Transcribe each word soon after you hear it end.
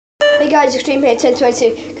Hey guys, Extreme here,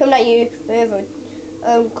 1022, coming at you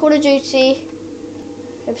with Call of Duty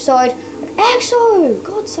episode EXO!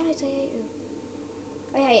 God sakes, I hate him.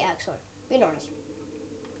 I hate EXO, being honest.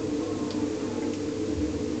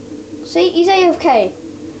 See, he's AFK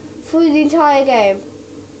through the entire game.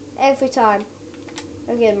 Every time.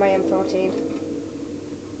 I'm getting my M14.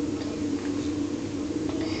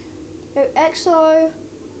 EXO.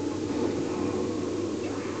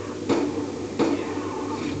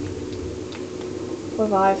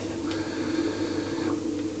 Revive.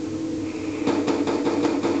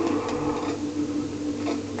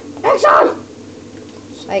 EXO!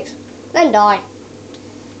 Sakes. Then die.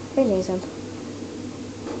 Who needs him?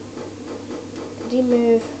 Did he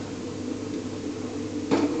move?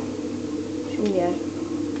 Yeah.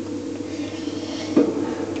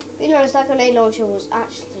 You know, that grenade launcher was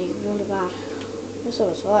actually really bad. That's what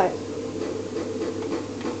it's like.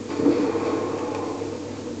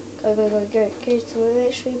 Go, go, go, go. Go to the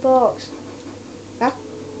mystery box. Huh?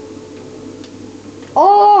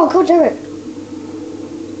 Oh, God damn it.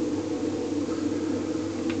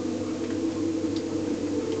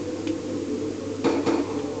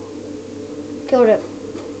 Killed it.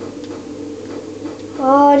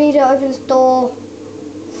 Oh, I need to open this door.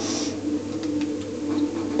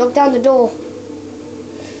 Knock down the door.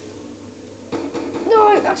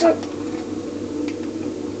 No, that's it.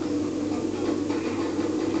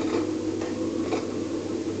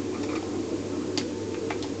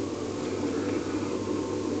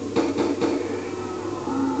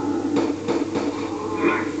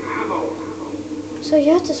 So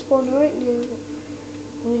you have to spawn right now.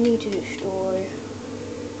 We need to destroy.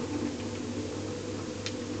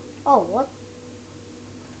 Oh, what?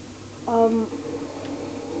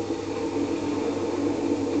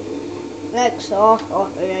 Next off. Oh,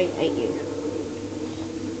 I hate you.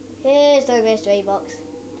 Here's the mystery box.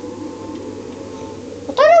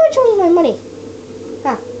 I don't know which one's my money.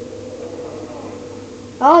 Huh.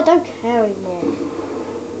 Oh, I don't care anymore.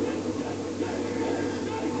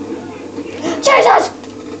 Jesus!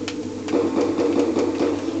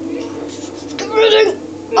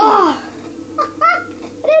 Oh! I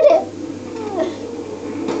did it!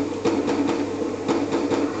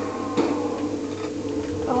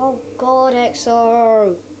 Oh God, EXO!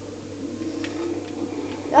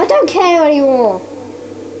 I don't care anymore.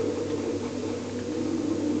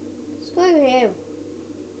 Screw him.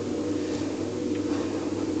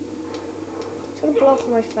 He's gonna block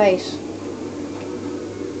my face.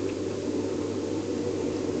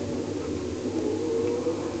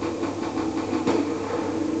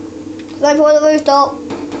 Go for the rooftop.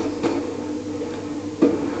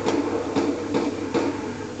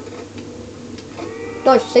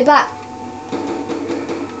 Dodge, stay back.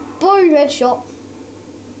 Boom, headshot.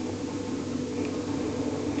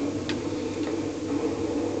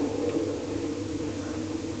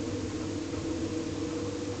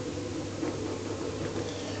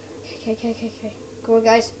 Okay. Come on,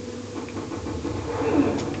 guys.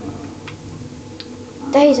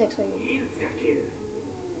 Days exciting.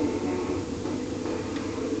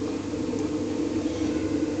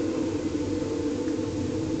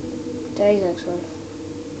 Days excellent.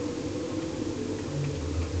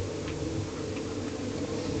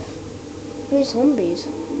 These zombies.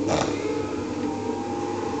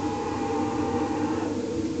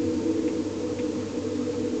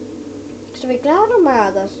 Should we glad or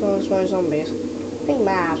mad that's not no zombies? I think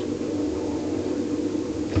mad.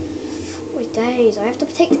 Wait, Days, I have to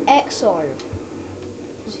protect EXO.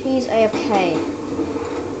 Because he's AFK.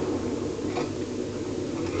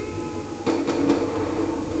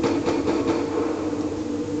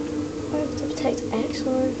 Protect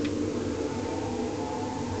EXO.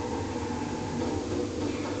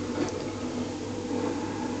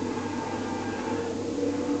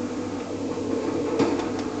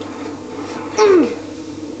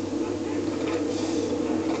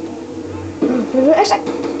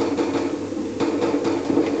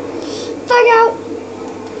 Flag out.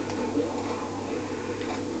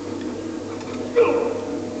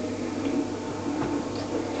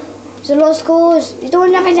 It's a lost cause. He's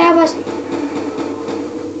doing nothing to help us.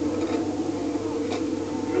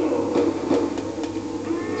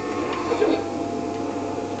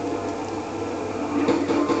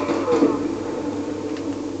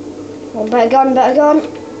 Oh, better gun.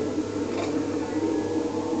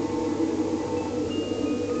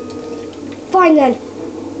 Fine then.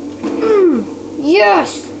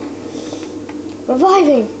 Yes!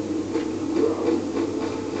 Reviving.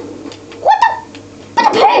 What the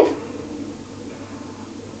pig?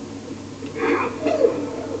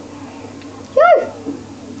 Yo!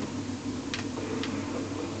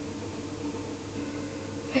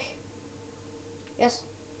 Yes.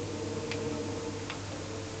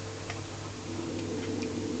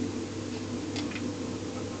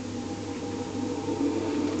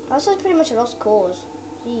 This is pretty much a lost cause.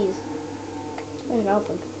 Jeez. Not even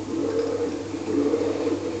open.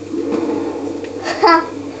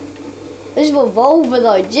 This is Revolver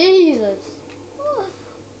though, Jesus.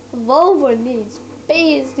 Revolver needs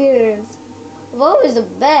business. Revolver is the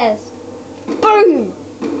best. Boom!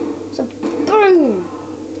 So boom!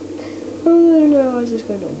 Oh no, I just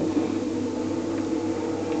go normal.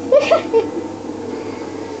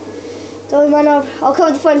 Don't mind, I'll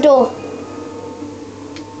cover the front door.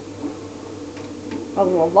 A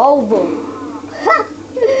revolver.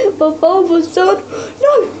 Revolver, son.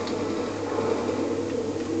 No!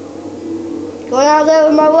 Going out there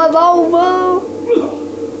with my revolver.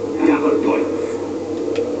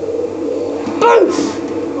 Boom!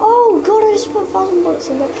 Oh god, I just put 1,000 bullets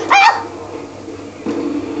in there.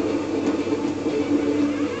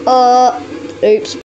 Ah! Oops.